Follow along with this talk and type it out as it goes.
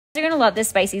You're gonna love this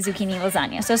spicy zucchini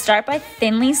lasagna. So start by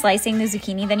thinly slicing the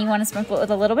zucchini, then you wanna sprinkle it with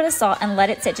a little bit of salt and let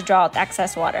it sit to draw out the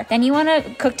excess water. Then you wanna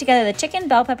cook together the chicken,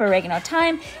 bell pepper, oregano,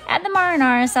 thyme, add the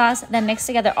marinara sauce, then mix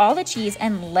together all the cheese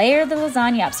and layer the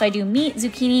lasagna up. So I do meat,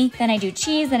 zucchini, then I do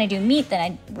cheese, then I do meat, then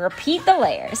I repeat the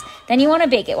layers. Then you wanna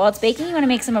bake it. While it's baking, you wanna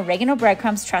make some oregano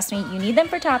breadcrumbs. Trust me, you need them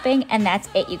for topping, and that's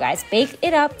it, you guys. Bake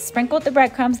it up, sprinkle with the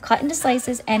breadcrumbs, cut into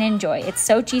slices, and enjoy. It's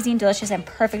so cheesy and delicious and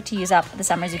perfect to use up the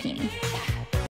summer zucchini.